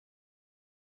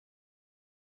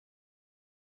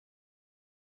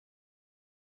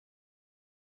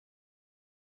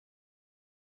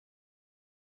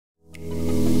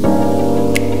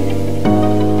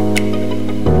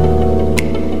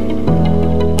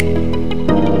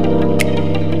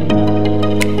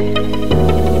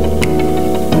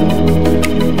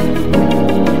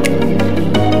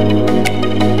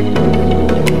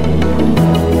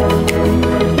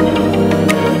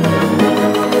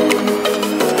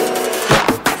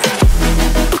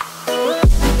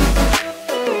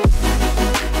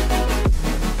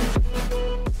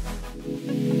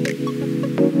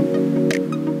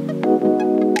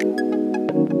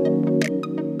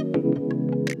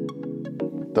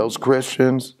those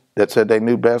Christians that said they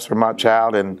knew best for my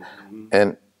child, and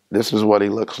this is what he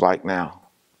looks like now.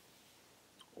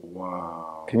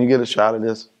 Wow. Can you get a shot of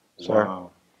this, sir?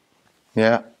 Wow.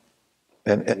 Yeah.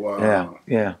 Wow.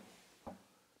 Yeah.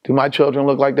 Do my children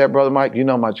look like that, Brother Mike? You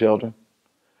know my children.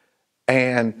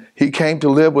 And he came to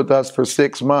live with us for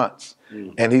 6 months.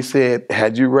 And he said,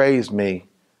 had you raised me,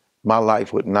 my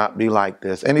life would not be like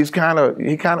this. And he kind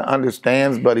of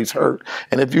understands, but he's hurt.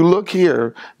 And if you look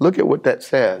here, look at what that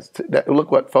says.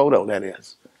 Look what photo that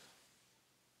is.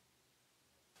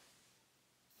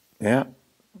 Yeah.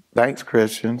 Thanks,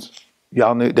 Christians.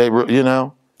 Y'all knew they were, you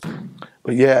know.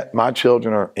 But yet, my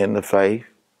children are in the faith,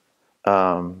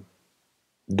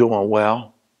 doing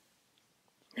well.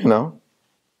 You know,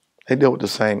 they deal with the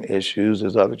same issues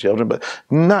as other children, but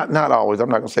not always. I'm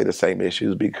not going to say the same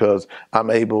issues because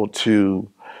I'm able to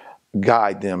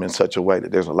guide them in such a way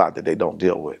that there's a lot that they don't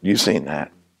deal with. You've seen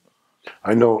that.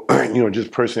 I know, you know,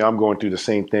 just personally, I'm going through the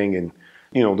same thing, and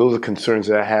you know, those are concerns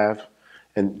that I have,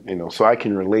 and you know, so I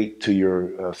can relate to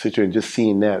your situation. Just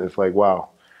seeing that, it's like, wow.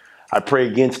 I pray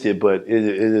against it, but it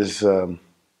is a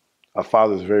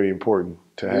father is very important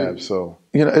to have. So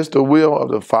you know, it's the will of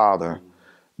the Father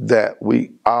that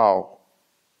we all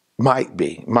might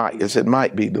be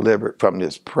delivered from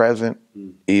this present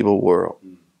evil world.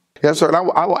 Yes, sir. And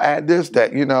I will add this,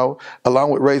 that, you know,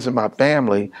 along with raising my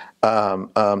family, we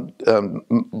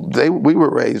were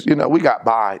raised, you know, we got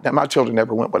by. Now, my children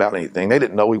never went without anything. They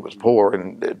didn't know we was poor,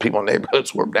 and people in the neighborhood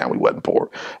swore down we wasn't poor.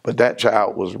 But that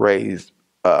child was raised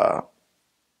in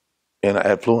an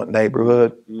affluent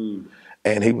neighborhood,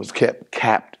 and he was kept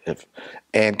captive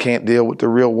and can't deal with the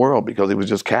real world because he was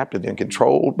just captive and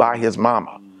controlled by his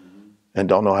mama and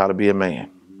don't know how to be a man.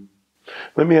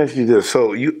 Let me ask you this.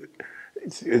 So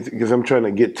because I'm trying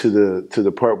to get to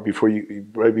the part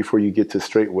right before you get to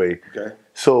Straightway. Okay.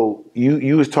 So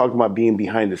you was talking about being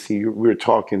behind the scene. We were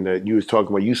talking that you was talking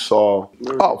about you saw.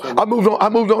 Oh, I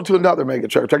moved on to another mega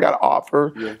church. I got an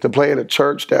offer to play at a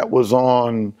church that was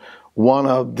on one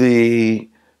of the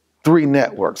 3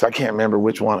 networks. I can't remember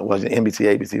which one it was.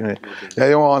 NBC, ABC. Okay.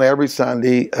 They were on every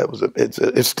Sunday.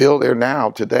 It's still there now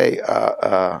today.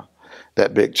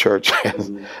 That big church,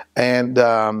 and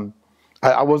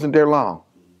I wasn't there long.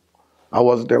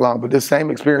 But the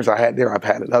same experience I had there, I've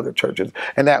had at other churches,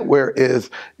 and that where is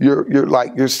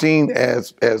you're seen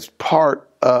as part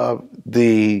of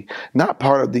not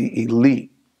part of the elite.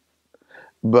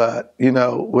 But, you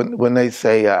know, when they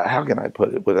say, how can I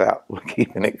put it without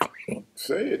keeping it clean?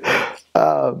 Say it.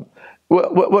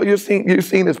 Well, you're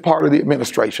seen as part of the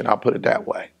administration, I'll put it that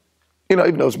way. You know,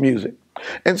 even though it's music.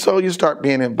 And so you start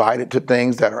being invited to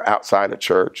things that are outside of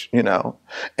church, you know.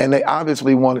 And they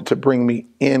obviously wanted to bring me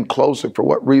in closer. For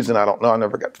what reason, I don't know. I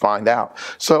never got to find out.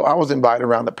 So I was invited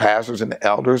around the pastors and the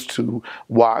elders to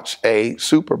watch a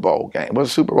Super Bowl game. Well,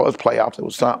 the Super Bowl was playoffs. It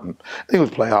was something. I think it was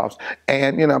playoffs.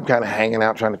 And, you know, I'm kind of hanging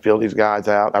out, trying to feel these guys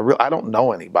out. I don't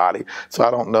know anybody, so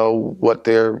I don't know what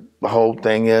their whole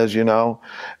thing is, you know.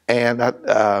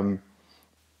 And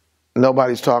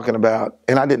nobody's talking about,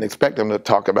 and I didn't expect them to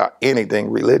talk about anything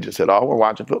religious at all. We're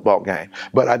watching a football game.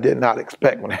 But I did not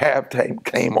expect when halftime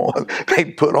came on, they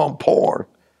put on porn.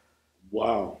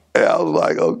 Wow. And I was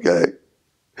like, okay.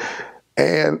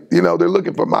 And, you know, they're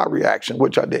looking for my reaction,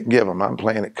 which I didn't give them. I'm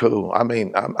playing it cool. I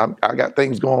mean, I got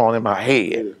things going on in my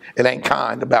head. It ain't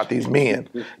kind about these men.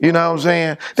 You know what I'm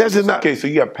saying? That's just not. Okay, so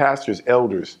you have pastors,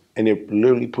 elders, and they're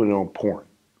literally putting on porn.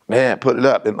 Man, put it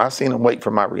up. And I seen them wait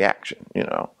for my reaction, you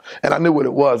know. And I knew what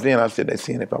it was then. I said, they're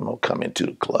seeing if I'm going to come into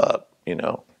the club, you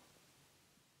know.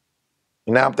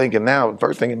 And now I'm thinking the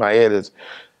first thing in my head is,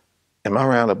 am I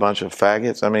around a bunch of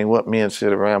faggots? I mean, what men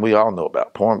sit around, we all know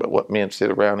about porn, but what men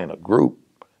sit around in a group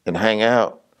and hang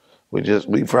out?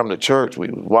 We from the church, we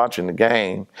was watching the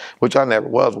game, which I never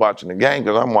was watching the game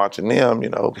because I'm watching them, you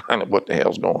know, kind of what the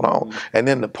hell's going on. And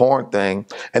then the porn thing.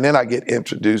 And then I get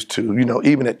introduced to, you know,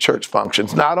 even at church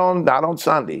functions, not on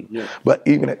Sunday, but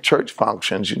even at church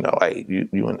functions, you know, hey,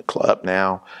 you in the club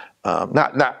now,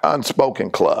 not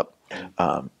unspoken club.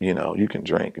 You know, you can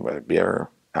drink, whether beer,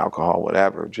 alcohol,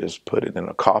 whatever, just put it in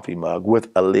a coffee mug with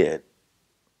a lid.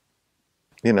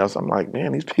 You know, so I'm like,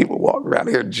 man, these people walk around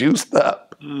here juiced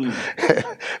up.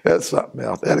 That's something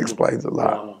else. That explains a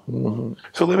lot. Wow.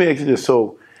 So let me ask you this.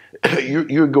 So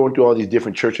you're going through all these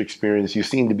different church experiences. You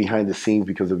seem to be behind the scenes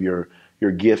because of your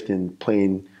gift in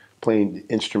playing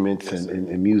instruments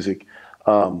and music.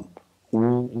 How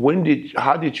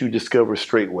did you discover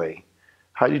Straightway?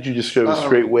 How did you discover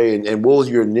Straightway? And what was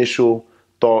your initial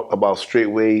thought about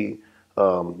Straightway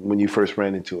when you first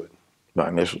ran into it? My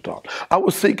initial thought. I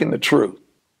was seeking the truth.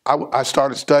 I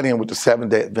started studying with the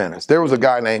Seventh-day Adventists. There was a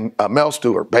guy named Mel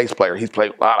Stewart, bass player. He's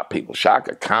played with a lot of people,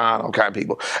 Shaka Khan, all kind of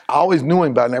people. I always knew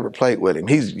him, but I never played with him.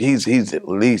 He's at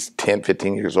least 10,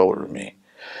 15 years older than me.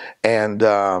 And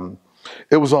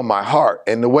it was on my heart.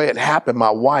 And the way it happened, my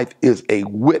wife is a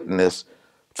witness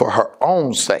for her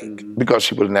own sake, because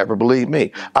she would have never believed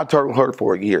me. I told her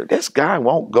for a year, this guy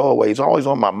won't go away. He's always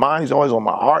on my mind. He's always on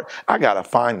my heart. I got to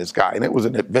find this guy. And it was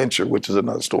an adventure, which is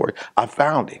another story. I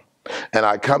found him. And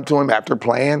I come to him after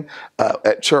playing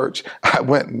at church. I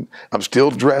went and I'm still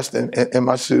dressed in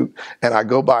my suit, and I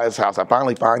go by his house. I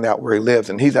finally find out where he lives,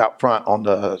 and he's out front on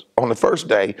the first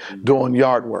day doing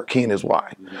yard work, he and his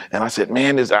wife. And I said,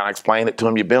 man, I explained it to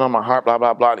him. You've been on my heart, blah,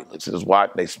 blah, blah. And he looks at his wife,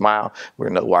 and they smile. We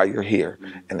know why you're here.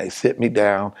 And they sit me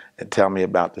down and tell me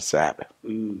about the Sabbath.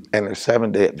 And they're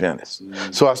Seventh-day Adventists.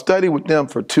 So I studied with them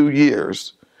for 2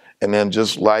 years. And then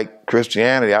just like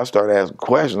Christianity, I started asking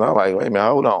questions. I'm like, wait a minute,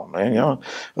 hold on, man. You know,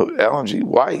 Ellen G.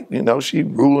 White, you know, she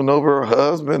ruling over her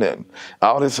husband and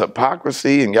all this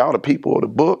hypocrisy, and y'all the people of the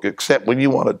book, except when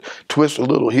you want to twist a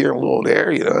little here and a little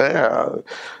there, you know.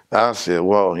 I said,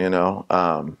 well, you know,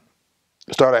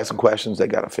 started asking questions, they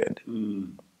got offended.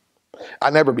 I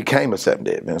never became a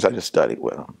Seventh-day Adventist. I just studied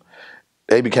with them.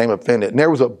 They became offended. And there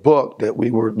was a book that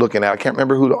we were looking at. I can't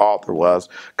remember who the author was.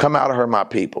 Come Out of Her, My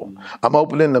People. I'm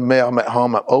opening the mail. I'm at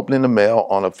home. I'm opening the mail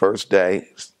on the first day,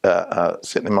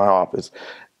 sitting in my office.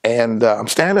 And I'm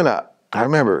standing up. I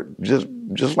remember just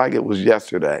like it was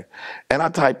yesterday. And I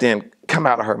typed in, Come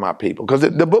Out of Her, My People. Because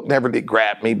the book never did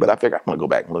grab me, but I figured I'm going to go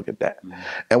back and look at that.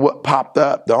 And what popped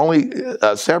up, the only,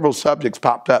 several subjects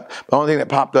popped up. The only thing that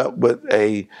popped up with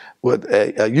a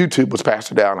YouTube was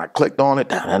Pastor Dowell. And I clicked on it,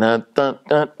 and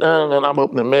I'm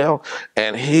opening the mail,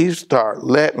 and he started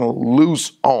letting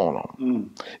loose on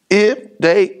them. If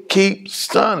they keep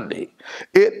Sunday,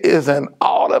 it is an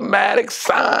automatic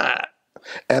sign.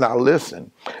 And I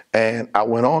listened, and I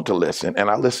went on to listen, and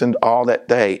I listened all that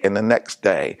day and the next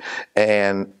day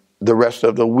and the rest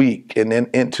of the week. And then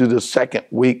into the second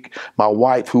week, my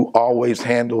wife, who always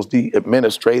handles the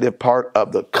administrative part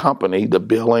of the company, the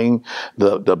billing,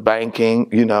 the banking,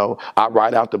 you know, I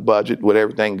write out the budget, what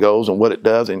everything goes and what it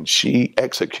does, and she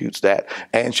executes that.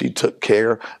 And she took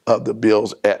care of the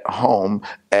bills at home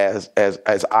as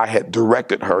I had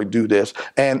directed her to do this.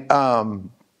 And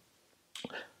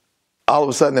all of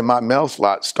a sudden in my mail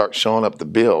slot starts showing up the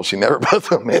bills. She never puts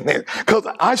them in there because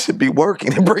I should be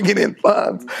working and bringing in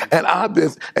funds. And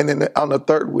and then on the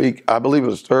third week, I believe it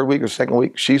was third week or second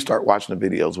week, she started watching the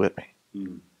videos with me.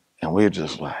 And we're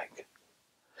just like,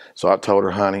 so I told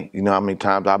her, honey, you know how many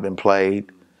times I've been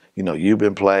played? You know, you've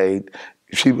been played.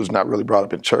 She was not really brought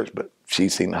up in church, but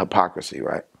she's seen the hypocrisy,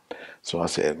 right? So I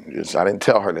said, I didn't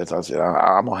tell her this. I said,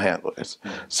 I'm going to handle this.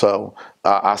 So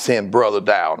I sent Brother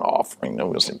Dowell an offering.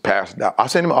 I sent Pastor Dowell. I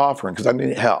sent him an offering because I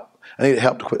needed help. I needed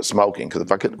help to quit smoking, because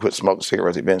if I couldn't quit smoking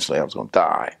cigarettes, eventually I was going to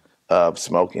die of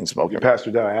smoking.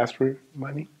 Pastor Dowell asked for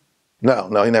money?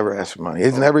 No, he never asked for money.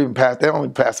 He's never even passed. They only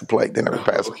pass the plate. They never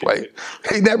pass the plate.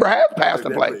 He never has passed the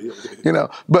plate. You know,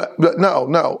 but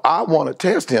no. I want to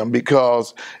test him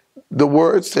because the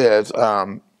word says,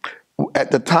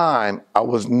 at the time, I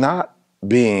was not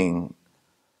being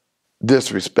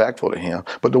disrespectful to him,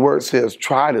 but the word says,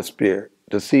 try the spirit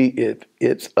to see if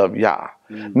it's of Yah.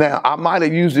 Now, I might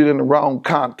have used it in the wrong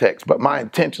context, but my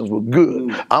intentions were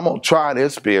good. I'm going to try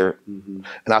this spirit. And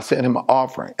I sent him an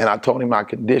offering, and I told him my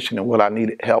condition and what I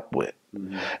needed help with.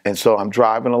 And so I'm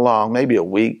driving along, maybe a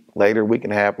week later, week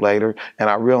and a half later, and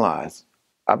I realized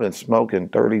I've been smoking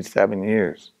 37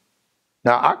 years.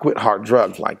 Now, I quit hard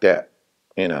drugs like that,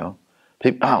 you know.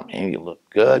 People, oh man, you look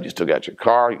good. You still got your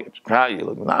car. You got your car. You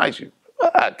look nice.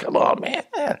 Come on,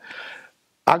 man.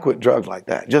 I quit drugs like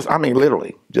that.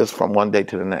 Literally, just from one day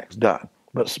to the next, done.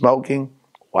 But smoking,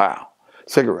 wow.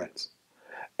 Cigarettes.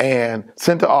 And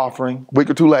sent the offering. A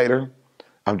week or two later,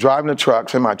 I'm driving the truck,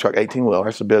 semi-truck, 18-wheeler.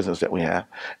 That's the business that we have.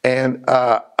 And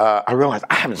I realized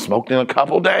I haven't smoked in a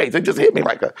couple days. It just hit me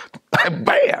like a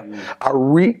bam. I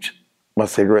reach, my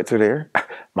cigarettes are there,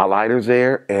 my lighter's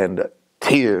there, and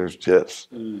tears just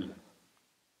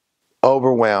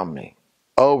overwhelmed me.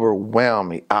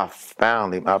 I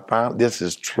found him. This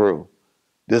is true.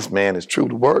 This man is true.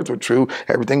 The words were true.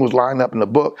 Everything was lining up in the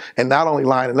book. And not only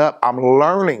lining up, I'm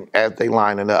learning as they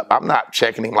lining up. I'm not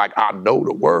checking him like I know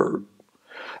the word.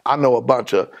 I know a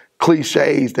bunch of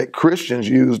cliches that Christians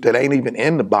use that ain't even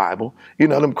in the Bible. You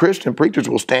know, them Christian preachers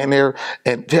will stand there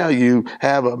and tell you,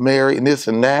 have a Mary and this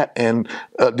and that, and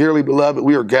dearly beloved,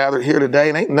 we are gathered here today,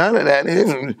 and ain't none of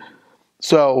that.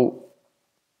 So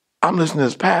I'm listening to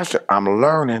this pastor, I'm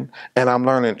learning, and I'm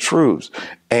learning truths.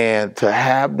 And to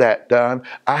have that done,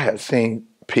 I have seen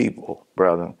people,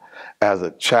 brother, as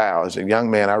a child, as a young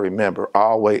man, I remember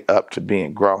all the way up to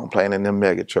being grown, playing in them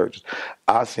mega churches,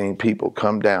 I seen people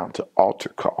come down to altar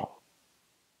call,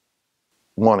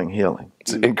 wanting healing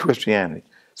in Christianity,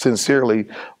 sincerely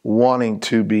wanting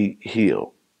to be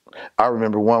healed. I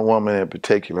remember one woman in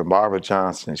particular, Barbara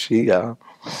Johnson. She,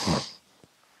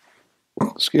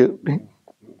 excuse me,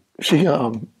 she,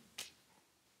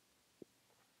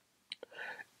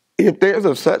 if there's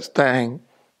a such thing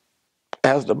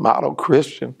as the model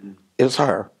Christian, it's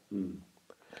her.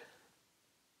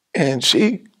 And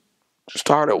she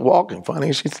started walking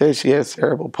funny. She said she had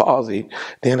cerebral palsy.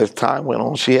 Then as time went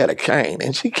on, she had a cane.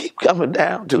 And she keep coming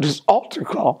down to this altar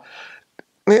call.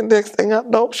 And then next thing I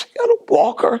know, she got a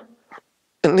walker.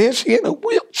 And then she in a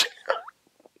wheelchair.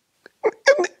 And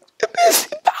then she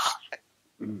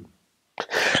died.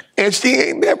 And she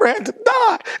ain't never had to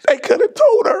die. They could have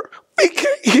told her, we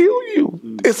can't heal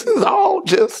you. This is all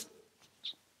just,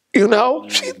 you know,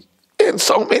 she, and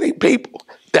so many people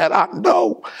that I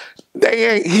know,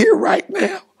 they ain't here right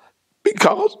now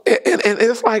because, and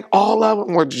it's like all of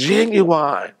them were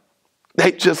genuine.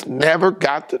 They just never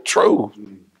got the truth.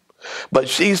 But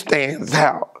she stands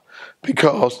out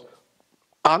because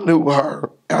I knew her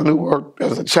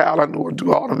as a child. I knew her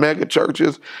through all the mega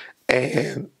churches.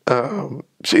 And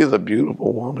she is a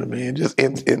beautiful woman, man, just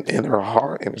in her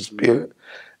heart and her spirit.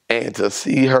 And to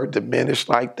see her diminish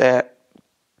like that,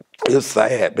 it's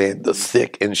sad, man. The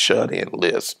sick and shut-in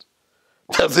list.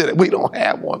 That's it. We don't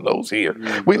have one of those here.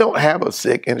 We don't have a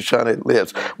sick and shut-in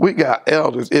list. We got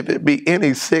elders. If it be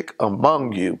any sick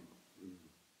among you,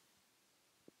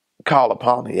 call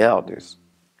upon the elders.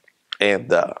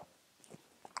 And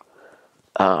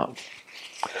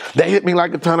they hit me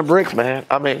like a ton of bricks, man.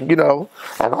 I mean, you know,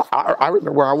 I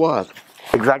remember where I was.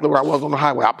 Exactly where I was on the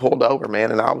highway. I pulled over,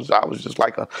 man, and I was just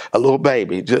like a little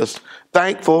baby, just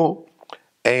thankful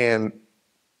and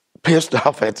pissed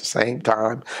off at the same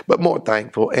time, but more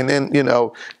thankful. And then, you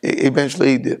know,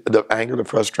 eventually the anger, the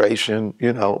frustration,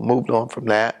 you know, moved on from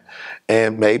that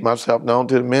and made myself known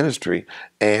to the ministry.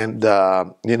 And,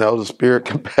 you know, the Spirit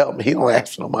compelled me, he don't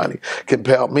ask for no money,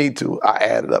 compelled me to, I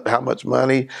added up how much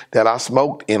money that I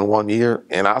smoked in 1 year,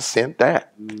 and I sent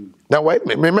that. Now, wait a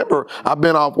minute. Remember, I've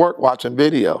been off work watching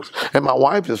videos, and my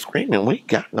wife is screaming, we ain't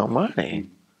got no money.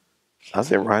 I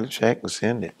said, write a check and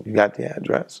send it. You got the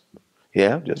address?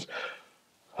 Yeah, just,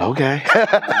 okay.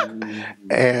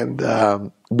 And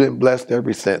been blessed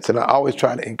ever since. And I always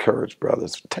try to encourage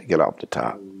brothers, take it off the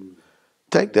top.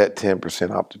 Take that 10%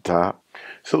 off the top.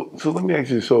 So let me ask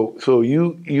you, so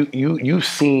you've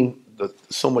seen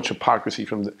so much hypocrisy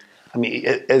from the, I mean,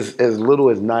 as little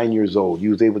as 9 years old,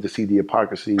 you was able to see the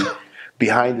hypocrisy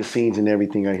behind the scenes and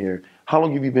everything I hear. How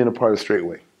long have you been a part of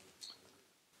Straightway?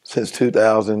 Since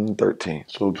 2013.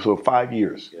 So 5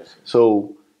 years. Yes, sir.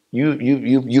 So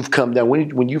you've come down.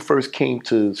 When you first came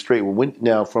to Straightway,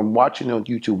 now from watching on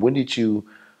YouTube, when did you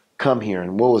come here,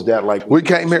 and what was that like? We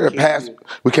came here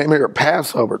at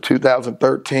Passover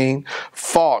 2013.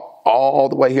 Fought all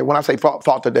the way here. When I say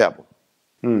fought the devil.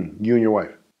 You and your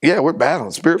wife. Yeah, we're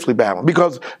battling, spiritually battling,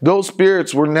 because those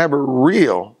spirits were never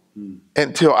real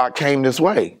until I came this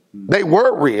way. They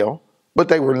were real, but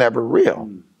they were never real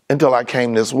until I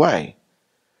came this way.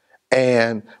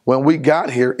 And when we got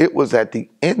here, it was at the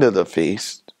end of the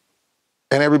feast,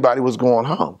 and everybody was going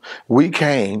home. We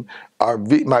came,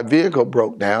 my vehicle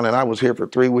broke down, and I was here for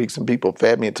 3 weeks, and people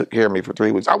fed me and took care of me for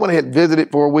 3 weeks. I went ahead and visited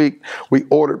for a week. We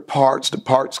ordered parts. The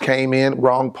parts came in,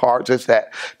 wrong parts. It's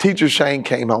that. Teacher Shane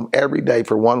came home every day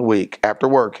for 1 week after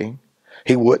working.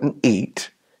 He wouldn't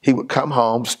eat. He would come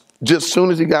home. Just as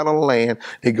soon as he got on the land,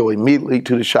 he'd go immediately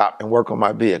to the shop and work on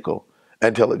my vehicle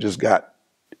until it just got,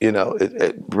 you know,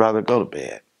 brother, go to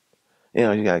bed. You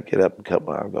know, you got to get up and cut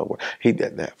my and go work. He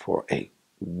did that for a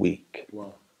week.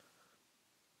 Wow.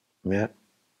 Yeah.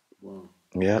 Wow.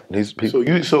 Yeah. These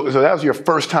people. So that was your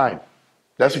first time.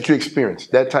 That's what you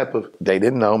experienced. That type of. They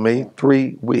didn't know me.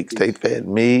 3 weeks. They fed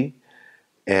me,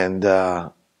 and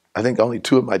I think only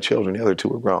 2 of my children. The other 2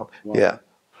 were grown. Wow. Yeah.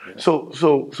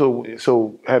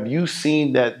 So have you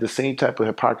seen that the same type of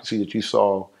hypocrisy that you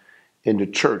saw in the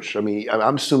church? I mean,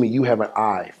 I'm assuming you have an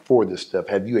eye for this stuff.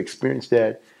 Have you experienced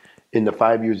that in the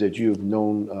 5 years that you've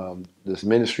known this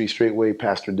ministry, Straightway,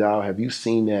 Pastor Dowell? Have you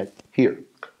seen that here?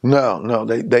 No.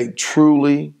 They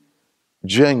truly,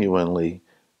 genuinely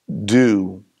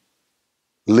do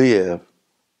live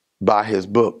by his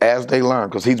book as they learn,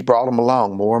 because he's brought them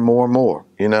along more and more and more,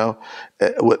 you know,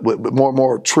 with more and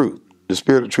more truth, the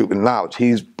spirit of truth and knowledge.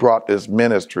 He's brought this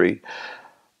ministry.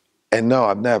 And no,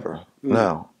 I've never.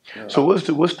 No. So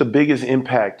what's the biggest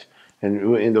impact, and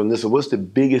we'll end on this, what's the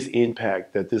biggest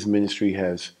impact that this ministry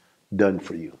has done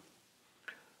for you?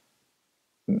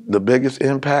 the biggest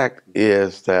impact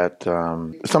is that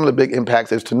some of the big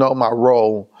impacts is to know my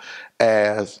role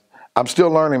as I'm still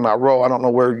learning my role. I don't know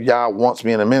where Yah wants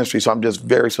me in the ministry, so I'm just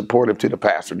very supportive to the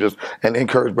pastor, just and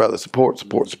encourage brothers, support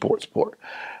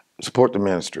the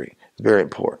ministry. It's very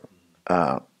important.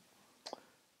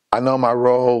 I know my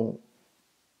role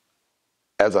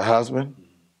as a husband.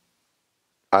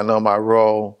 I know my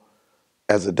role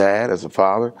as a dad, as a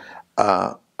father.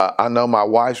 I know my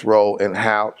wife's role and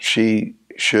how she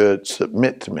should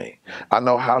submit to me. I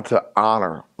know how to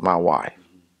honor my wife.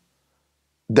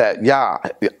 That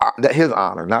his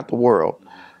honor, not the world.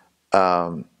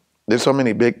 There's so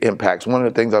many big impacts. One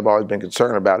of the things I've always been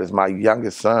concerned about is my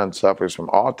youngest son suffers from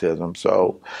autism.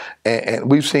 So,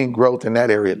 and we've seen growth in that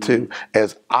area too.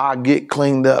 As I get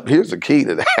cleaned up, here's the key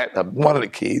to that. One of the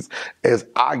keys, as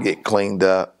I get cleaned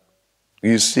up,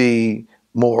 you see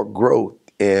more growth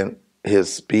in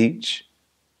his speech,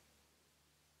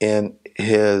 in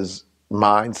his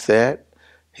mindset.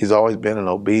 He's always been an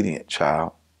obedient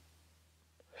child.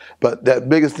 But that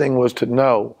biggest thing was to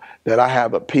know that I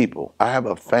have a people, I have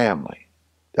a family,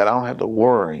 that I don't have to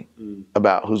worry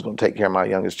about who's going to take care of my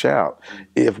youngest child.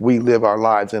 If we live our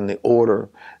lives in the order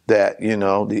that, you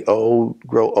know, the old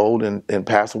grow old and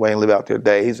pass away and live out their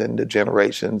days, and the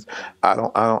generations, I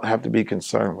don't have to be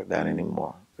concerned with that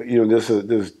anymore. You know,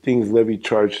 there's things Levy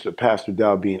charged to Pastor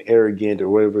Dowell being arrogant or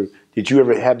whatever. Did you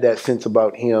ever have that sense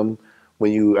about him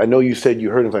when you? I know you said you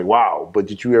heard him like, wow, but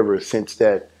did you ever sense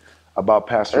that about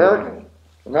Pastor Dowell?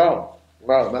 No,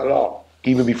 not at all.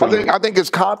 Even before I think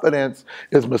his confidence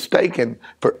is mistaken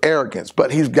for arrogance,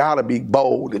 but he's got to be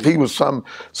bold. If he was some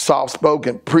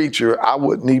soft-spoken preacher, I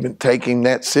wouldn't even take him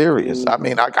that serious. I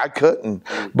mean, I couldn't,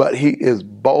 but he is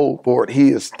bold for it. He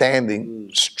is standing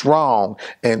strong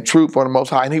and true for the Most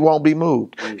High, and he won't be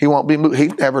moved. He won't be moved.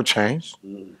 He's never changed.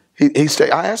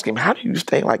 I asked him, how do you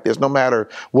stay like this? No matter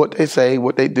what they say,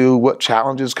 what they do, what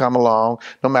challenges come along,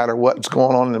 no matter what's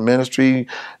going on in the ministry,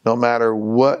 no matter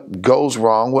what goes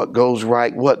wrong, what goes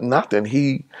right, what nothing,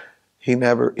 he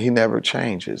never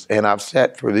changes. And I've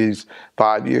sat for these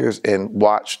 5 years and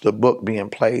watched the book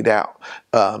being played out.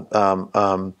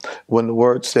 When the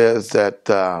word says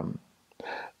that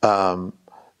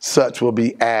such will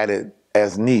be added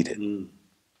as needed.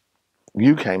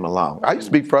 You came along. I used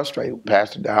to be frustrated with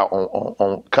Pastor Dowell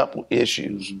on a couple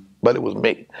issues, but it was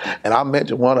me. And I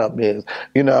mentioned one of them is,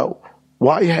 you know,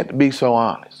 why you had to be so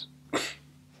honest?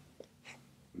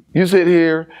 You sit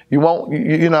here, you won't,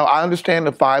 you know, I understand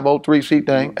the 503c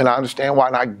thing, and I understand why,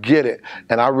 and I get it,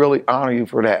 and I really honor you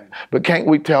for that. But can't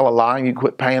we tell a lie and you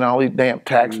quit paying all these damn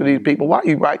taxes for these people? Why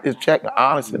you write this check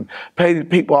honest and pay these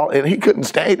people all? And he couldn't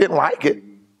stand, he didn't like it.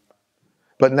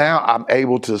 But now I'm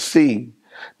able to see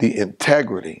the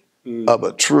integrity of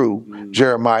a true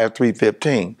Jeremiah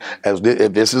 3:15.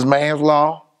 If this is man's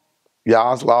law,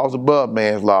 Yah's law is above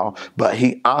man's law, but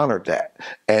he honored that.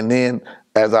 And then,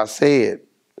 as I said,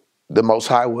 the Most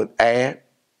High would add,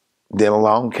 then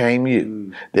along came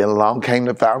you. Then along came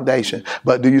the foundation.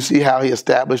 But do you see how he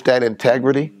established that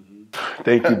integrity?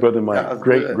 Thank you, Brother Mike.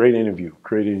 Great interview.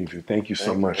 Great interview. Thank you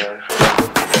so much.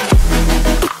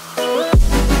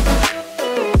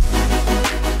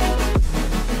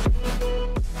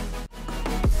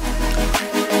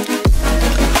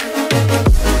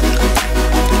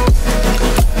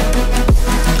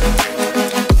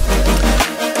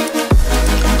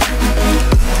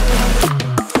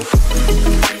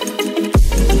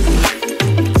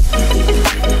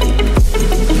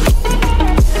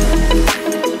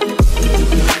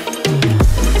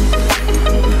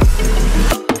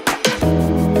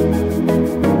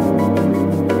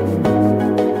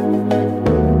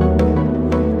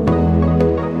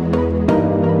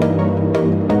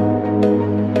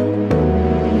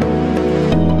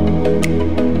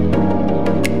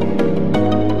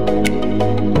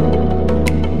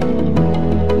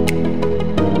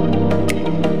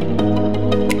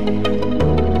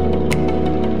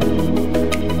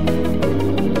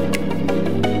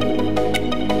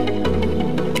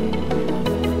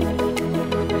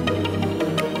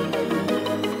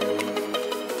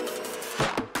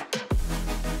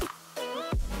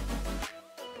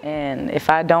 And if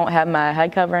I don't have my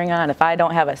head covering on, if I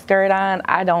don't have a skirt on,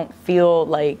 I don't feel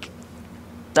like,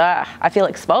 I feel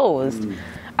exposed.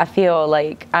 I feel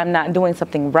like I'm not doing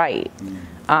something right.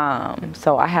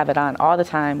 So I have it on all the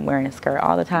time, wearing a skirt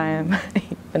all the time,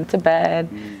 even to bed.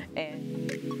 And